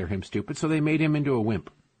simply declare him stupid, so they made him into a wimp.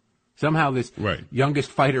 Somehow this youngest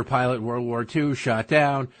fighter pilot in World War II shot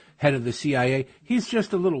down, head of the CIA. He's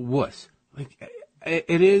just a little wuss. Like,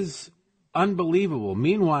 it is unbelievable.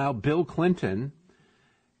 Meanwhile, Bill Clinton,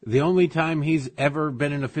 the only time he's ever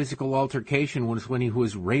been in a physical altercation was when he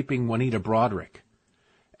was raping Juanita Broderick.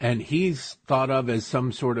 And he's thought of as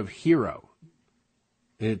some sort of hero.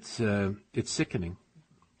 It's sickening.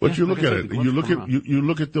 But you look at it. You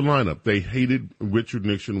look at the lineup. They hated Richard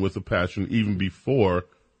Nixon with a passion even before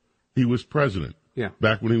he was president. Yeah.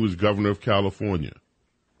 Back when he was governor of California.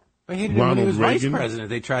 They hated him when he was vice president.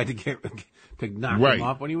 They tried to knock him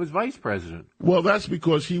off when he was vice president. Well, that's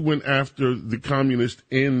because he went after the communists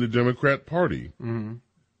in the Democrat Party,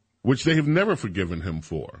 which they have never forgiven him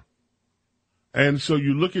for. And so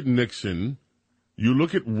you look at Nixon, you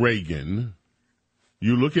look at Reagan.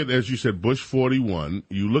 You look at, as you said, Bush 41.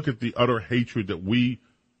 You look at the utter hatred that we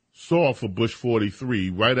saw for Bush 43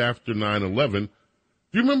 right after 9/11.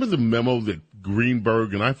 Do you remember the memo that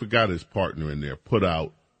Greenberg, and I forgot his partner in there, put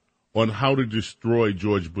out on how to destroy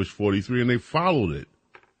George Bush 43? And they followed it.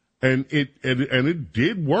 And it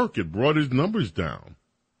did work. It brought his numbers down.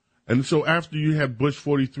 And so after you had Bush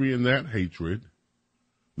 43 and that hatred,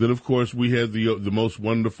 then, of course, we had the most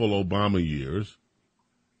wonderful Obama years.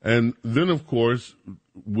 And then, of course,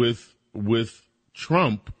 with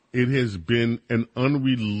Trump, it has been an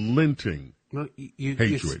unrelenting hatred.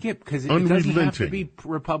 You skip, because it doesn't have to be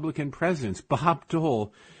Republican presidents. Bob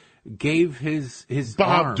Dole gave his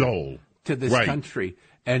arm to this country,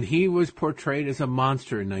 and he was portrayed as a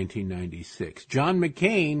monster in 1996. John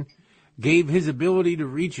McCain gave his ability to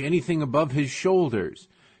reach anything above his shoulders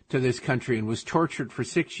to this country and was tortured for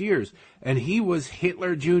 6 years, and he was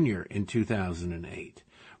Hitler Jr. in 2008.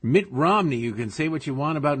 Mitt Romney, you can say what you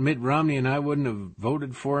want about Mitt Romney, and I wouldn't have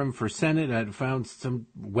voted for him for Senate. I'd found some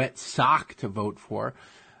wet sock to vote for.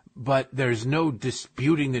 But there's no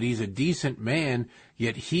disputing that he's a decent man,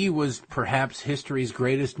 yet he was perhaps history's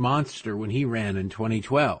greatest monster when he ran in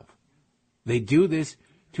 2012. They do this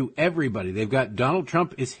to everybody. They've got Donald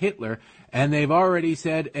Trump is Hitler, and they've already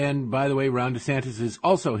said, and by the way, Ron DeSantis is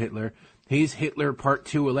also Hitler. He's Hitler Part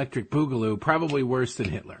 2 Electric Boogaloo, probably worse than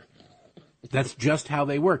Hitler. That's just how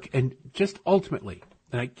they work. And just ultimately,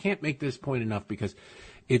 and I can't make this point enough because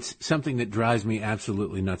it's something that drives me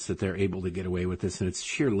absolutely nuts that they're able to get away with this, and it's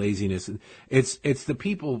sheer laziness. It's the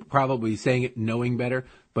people probably saying it knowing better,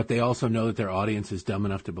 but they also know that their audience is dumb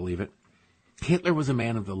enough to believe it. Hitler was a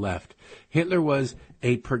man of the left. Hitler was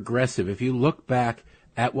a progressive. If you look back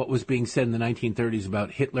at what was being said in the 1930s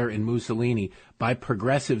about Hitler and Mussolini by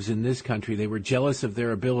progressives in this country, they were jealous of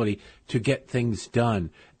their ability to get things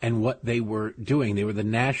done and what they were doing. They were the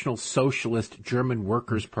National Socialist German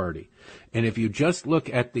Workers' Party. And if you just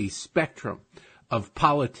look at the spectrum of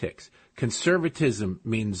politics, conservatism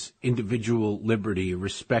means individual liberty,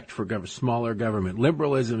 respect for smaller government.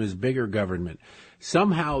 Liberalism is bigger government.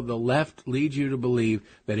 Somehow the left leads you to believe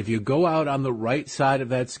that if you go out on the right side of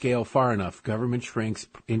that scale far enough, government shrinks,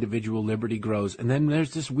 individual liberty grows, and then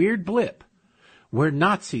there's this weird blip where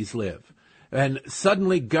Nazis live, and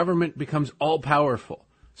suddenly government becomes all-powerful.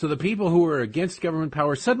 So the people who are against government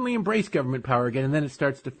power suddenly embrace government power again, and then it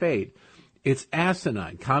starts to fade. It's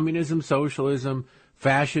asinine. Communism, socialism,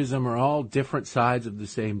 fascism are all different sides of the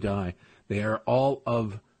same die. They are all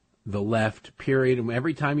of the left, period. And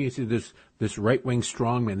every time you see this right-wing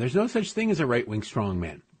strongman, there's no such thing as a right-wing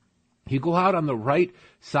strongman. You go out on the right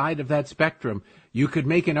side of that spectrum, you could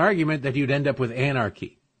make an argument that you'd end up with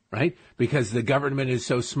anarchy, right? Because the government is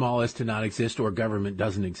so small as to not exist, or government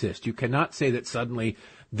doesn't exist. You cannot say that suddenly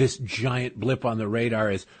this giant blip on the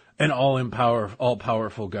radar is an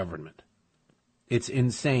all-powerful government. It's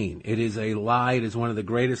insane. It is a lie. It is one of the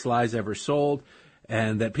greatest lies ever sold.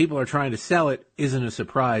 And that people are trying to sell it isn't a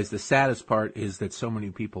surprise. The saddest part is that so many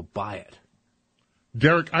people buy it.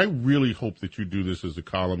 Derek, I really hope that you do this as a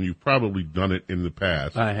column. You've probably done it in the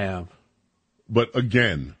past. I have. But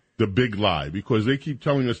again, the big lie, because they keep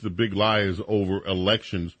telling us the big lie is over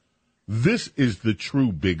elections. This is the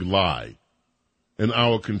true big lie in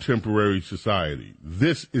our contemporary society.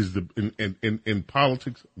 This is in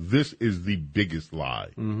politics, this is the biggest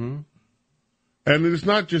lie. Mm-hmm. And it's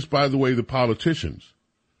not just, by the way, the politicians.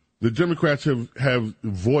 The Democrats have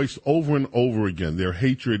voiced over and over again their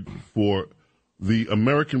hatred for the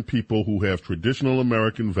American people who have traditional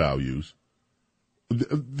American values,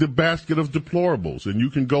 the basket of deplorables. And you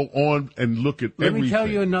can go on and look at everything. Let me tell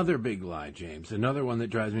you another big lie, James, another one that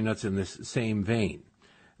drives me nuts in this same vein.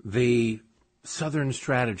 The Southern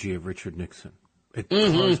strategy of Richard Nixon. It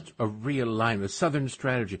caused a realignment, a Southern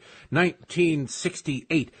strategy.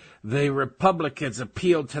 1968, the Republicans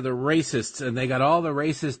appealed to the racists, and they got all the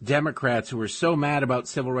racist Democrats who were so mad about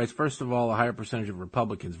civil rights. First of all, a higher percentage of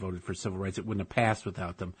Republicans voted for civil rights. It wouldn't have passed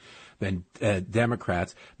without them than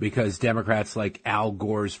Democrats, because Democrats like Al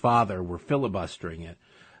Gore's father were filibustering it.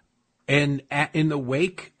 And in the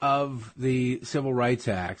wake of the Civil Rights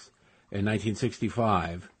Acts in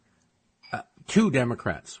 1965, two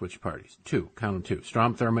Democrats switched parties. Count them two.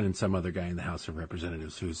 Strom Thurmond and some other guy in the House of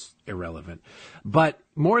Representatives who's irrelevant. But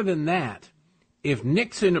more than that, if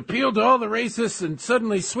Nixon appealed to all the racists and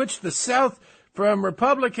suddenly switched the South from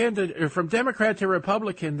from Democrat to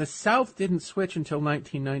Republican, the South didn't switch until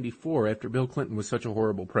 1994 after Bill Clinton was such a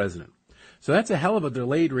horrible president. So that's a hell of a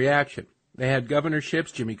delayed reaction. They had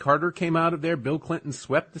governorships. Jimmy Carter came out of there. Bill Clinton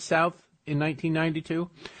swept the South in 1992.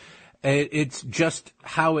 It's just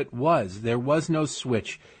how it was. There was no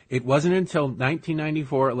switch. It wasn't until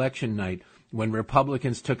 1994 election night when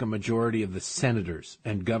Republicans took a majority of the senators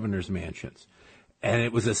and governors' mansions. And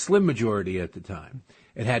it was a slim majority at the time.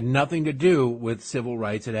 It had nothing to do with civil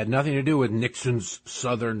rights. It had nothing to do with Nixon's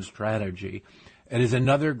Southern strategy. It is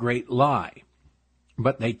another great lie.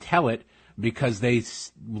 But they tell it because they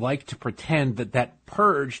like to pretend that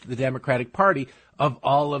purged the Democratic Party of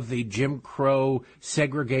all of the Jim Crow,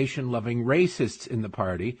 segregation-loving racists in the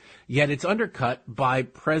party, yet it's undercut by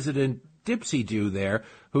President Dipsy-Doo there,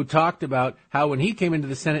 who talked about how when he came into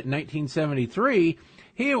the Senate in 1973,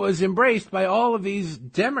 he was embraced by all of these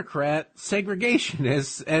Democrat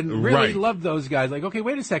segregationists and really loved those guys. Like, okay,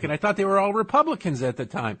 wait a second, I thought they were all Republicans at the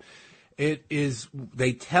time.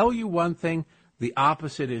 They tell you one thing, the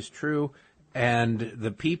opposite is true. And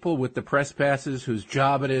the people with the press passes whose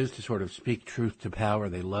job it is to sort of speak truth to power,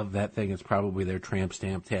 they love that thing. It's probably their tramp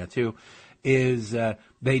stamp tattoo, is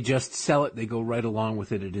they just sell it. They go right along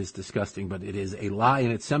with it. It is disgusting, but it is a lie.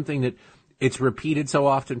 And it's something that it's repeated so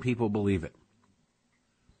often people believe it.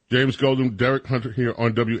 James Golden, Derek Hunter here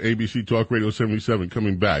on WABC Talk Radio 77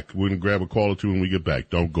 coming back. We're going to grab a call or two when we get back.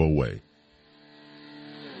 Don't go away.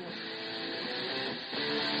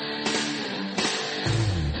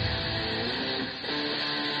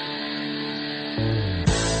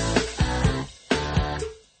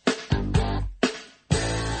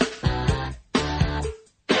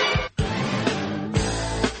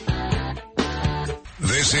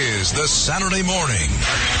 This is the Saturday morning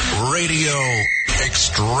radio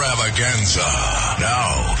extravaganza.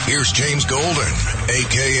 Now, here's James Golden,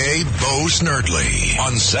 a.k.a. Bo Snerdley,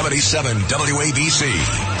 on 77 WABC.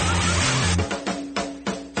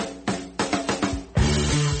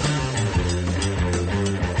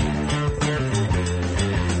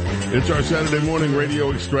 It's our Saturday morning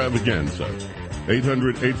radio extravaganza.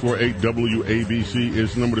 800-848-WABC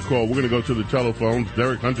is the number to call. We're going to go to the telephones.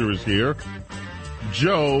 Derek Hunter is here.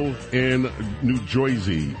 Joe in New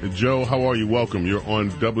Jersey. Joe, how are you? Welcome. You're on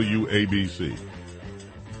WABC.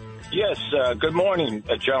 Yes, good morning,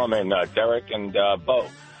 gentlemen, Derek and Bo.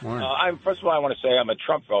 First of all, I want to say I'm a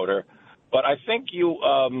Trump voter, but I think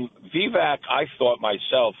VVAC, I thought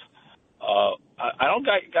myself, I don't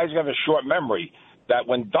guys have a short memory, that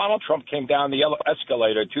when Donald Trump came down the yellow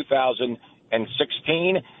escalator in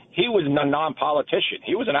 2016, he was a non-politician.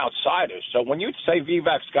 He was an outsider. So when you say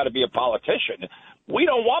VVAC's got to be a politician, we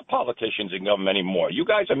don't want politicians in government anymore. You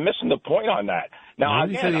guys are missing the point on that. Now,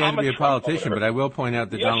 he said he had to be a politician, but I will point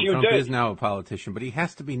out that Donald Trump did. is now a politician, but he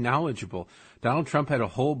has to be knowledgeable. Donald Trump had a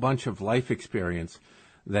whole bunch of life experience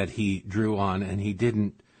that he drew on, and he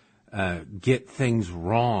didn't get things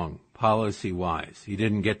wrong policy-wise. He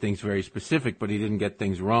didn't get things very specific, but he didn't get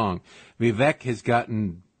things wrong. Vivek has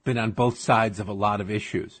been on both sides of a lot of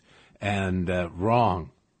issues and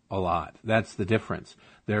wrong a lot. That's the difference.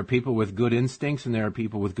 There are people with good instincts and there are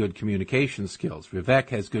people with good communication skills. Vivek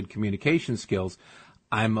has good communication skills.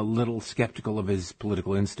 I'm a little skeptical of his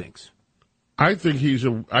political instincts. I think he's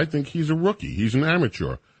a rookie. He's an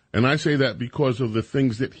amateur. And I say that because of the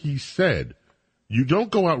things that he said. You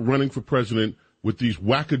don't go out running for president with these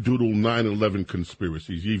wackadoodle 9/11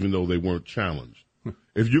 conspiracies, even though they weren't challenged.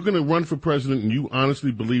 If you're going to run for president and you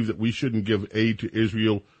honestly believe that we shouldn't give aid to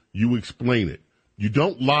Israel, you explain it. You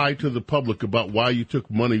don't lie to the public about why you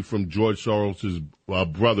took money from George Soros'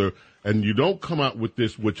 brother, and you don't come out with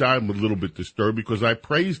this, which I'm a little bit disturbed because I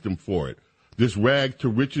praised him for it. This rag to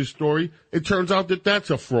riches story, it turns out that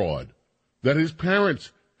that's a fraud, that his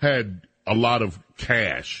parents had a lot of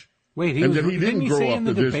cash. Wait, didn't he say in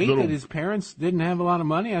the debate that his parents didn't have a lot of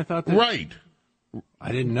money? I thought that. Right.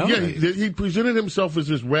 I didn't know. Yeah, that. He presented himself as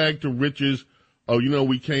this rag to riches. Oh,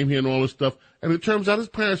 we came here and all this stuff. And it turns out his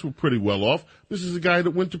parents were pretty well off. This is a guy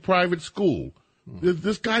that went to private school.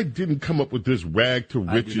 This guy didn't come up with this rag to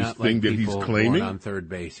riches thing that he's claiming. Born on third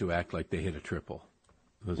base who act like they hit a triple.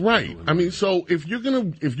 Right. I mean, so if you're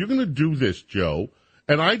gonna do this, Joe,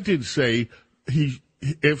 and I did say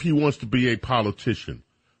if he wants to be a politician,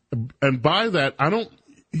 and by that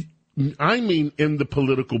I mean in the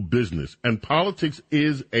political business, and politics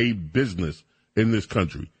is a business in this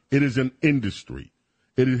country. It is an industry.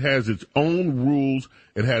 It has its own rules.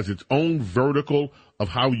 It has its own vertical of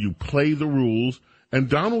how you play the rules. And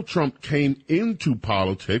Donald Trump came into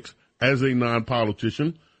politics as a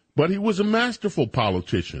non-politician, but he was a masterful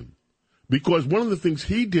politician. Because one of the things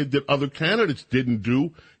he did that other candidates didn't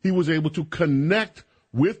do, he was able to connect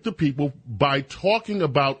with the people by talking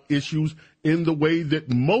about issues in the way that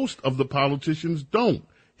most of the politicians don't.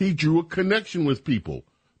 He drew a connection with people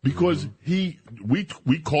because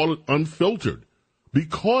we call it unfiltered.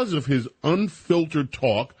 Because of his unfiltered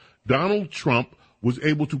talk, Donald Trump was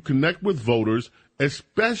able to connect with voters,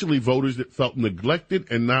 especially voters that felt neglected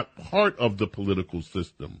and not part of the political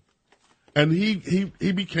system. And he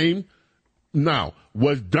became, now,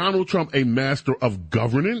 was Donald Trump a master of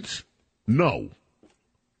governance? No.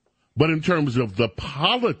 But in terms of the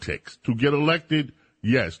politics to get elected,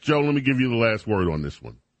 yes. Joe, let me give you the last word on this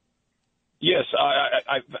one. Yes,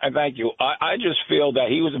 I thank you. I just feel that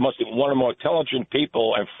he was one of the more intelligent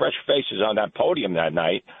people and fresh faces on that podium that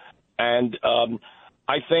night. And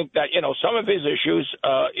I think that, some of his issues,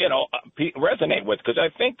 resonate with, because I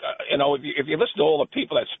think, if you listen to all the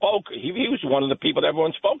people that spoke, he was one of the people that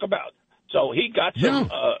everyone spoke about. So he got some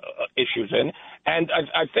issues in, and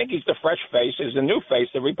I think he's the fresh face, is the new face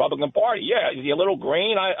of the Republican Party. Yeah, is he a little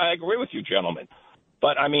green? I agree with you, gentlemen.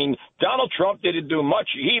 But, I mean, Donald Trump didn't do much.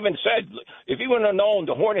 He even said if he would have known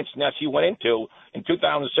the hornet's nest he went into in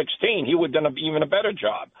 2016, he would have done even a better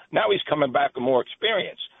job. Now he's coming back with more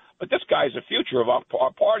experience. But this guy's the future of our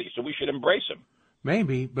party, so we should embrace him.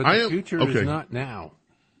 Maybe, but the future is not now.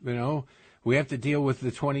 We have to deal with the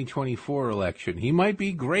 2024 election. He might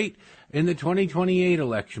be great in the 2028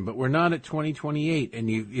 election, but we're not at 2028. And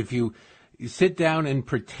if you sit down and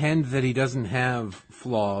pretend that he doesn't have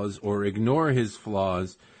flaws or ignore his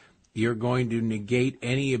flaws, you're going to negate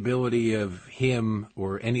any ability of him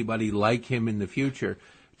or anybody like him in the future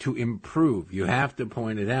to improve. You have to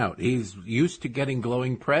point it out. He's used to getting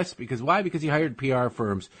glowing press because why? Because he hired PR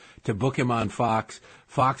firms to book him on Fox.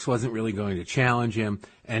 Fox wasn't really going to challenge him,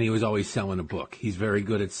 and he was always selling a book. He's very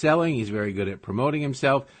good at selling. He's very good at promoting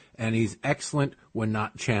himself, and he's excellent when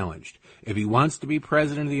not challenged. If he wants to be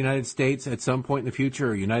president of the United States at some point in the future,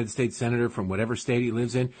 or United States senator from whatever state he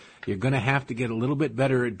lives in, you're going to have to get a little bit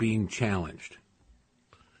better at being challenged.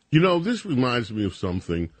 This reminds me of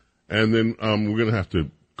something, and then we're going to have to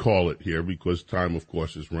call it here because time, of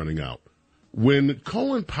course, is running out. When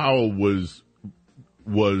Colin Powell was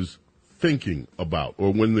thinking about,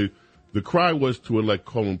 or when the cry was to elect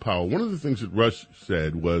Colin Powell, one of the things that Rush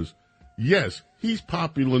said was, yes, he's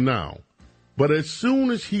popular now, but as soon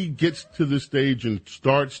as he gets to the stage and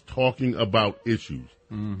starts talking about issues,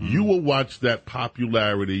 you will watch that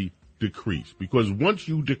popularity decrease. Because once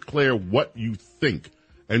you declare what you think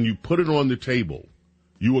and you put it on the table,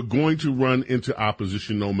 you are going to run into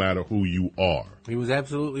opposition no matter who you are. He was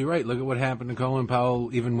absolutely right. Look at what happened to Colin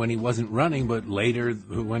Powell even when he wasn't running, but later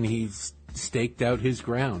when he staked out his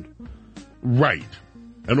ground. Right.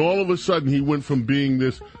 And all of a sudden he went from being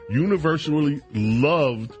this universally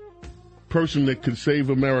loved person that could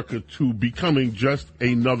save America to becoming just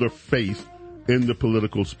another face in the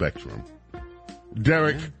political spectrum.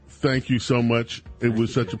 Derek, thank you so much. It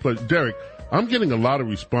was such a pleasure. Derek, I'm getting a lot of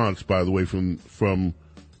response, by the way, from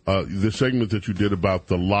the segment that you did about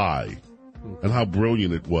the lie and how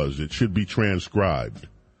brilliant it was. It should be transcribed,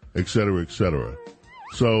 et cetera, et cetera.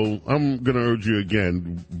 So I'm going to urge you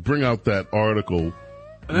again, bring out that article.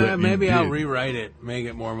 Maybe I'll rewrite it, make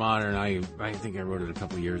it more modern. I think I wrote it a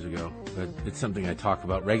couple of years ago, but it's something I talk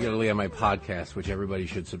about regularly on my podcast, which everybody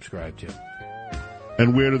should subscribe to.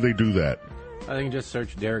 And where do they do that? They can just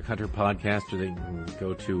search Derek Hunter Podcast, or they can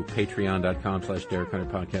go to patreon.com/Derek Hunter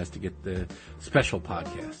Podcast to get the special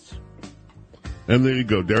podcasts. And there you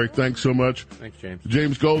go. Derek, thanks so much. Thanks, James.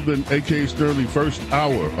 James Golden, a.k.a. Sterling, first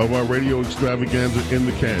hour of our radio extravaganza in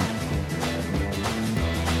the can.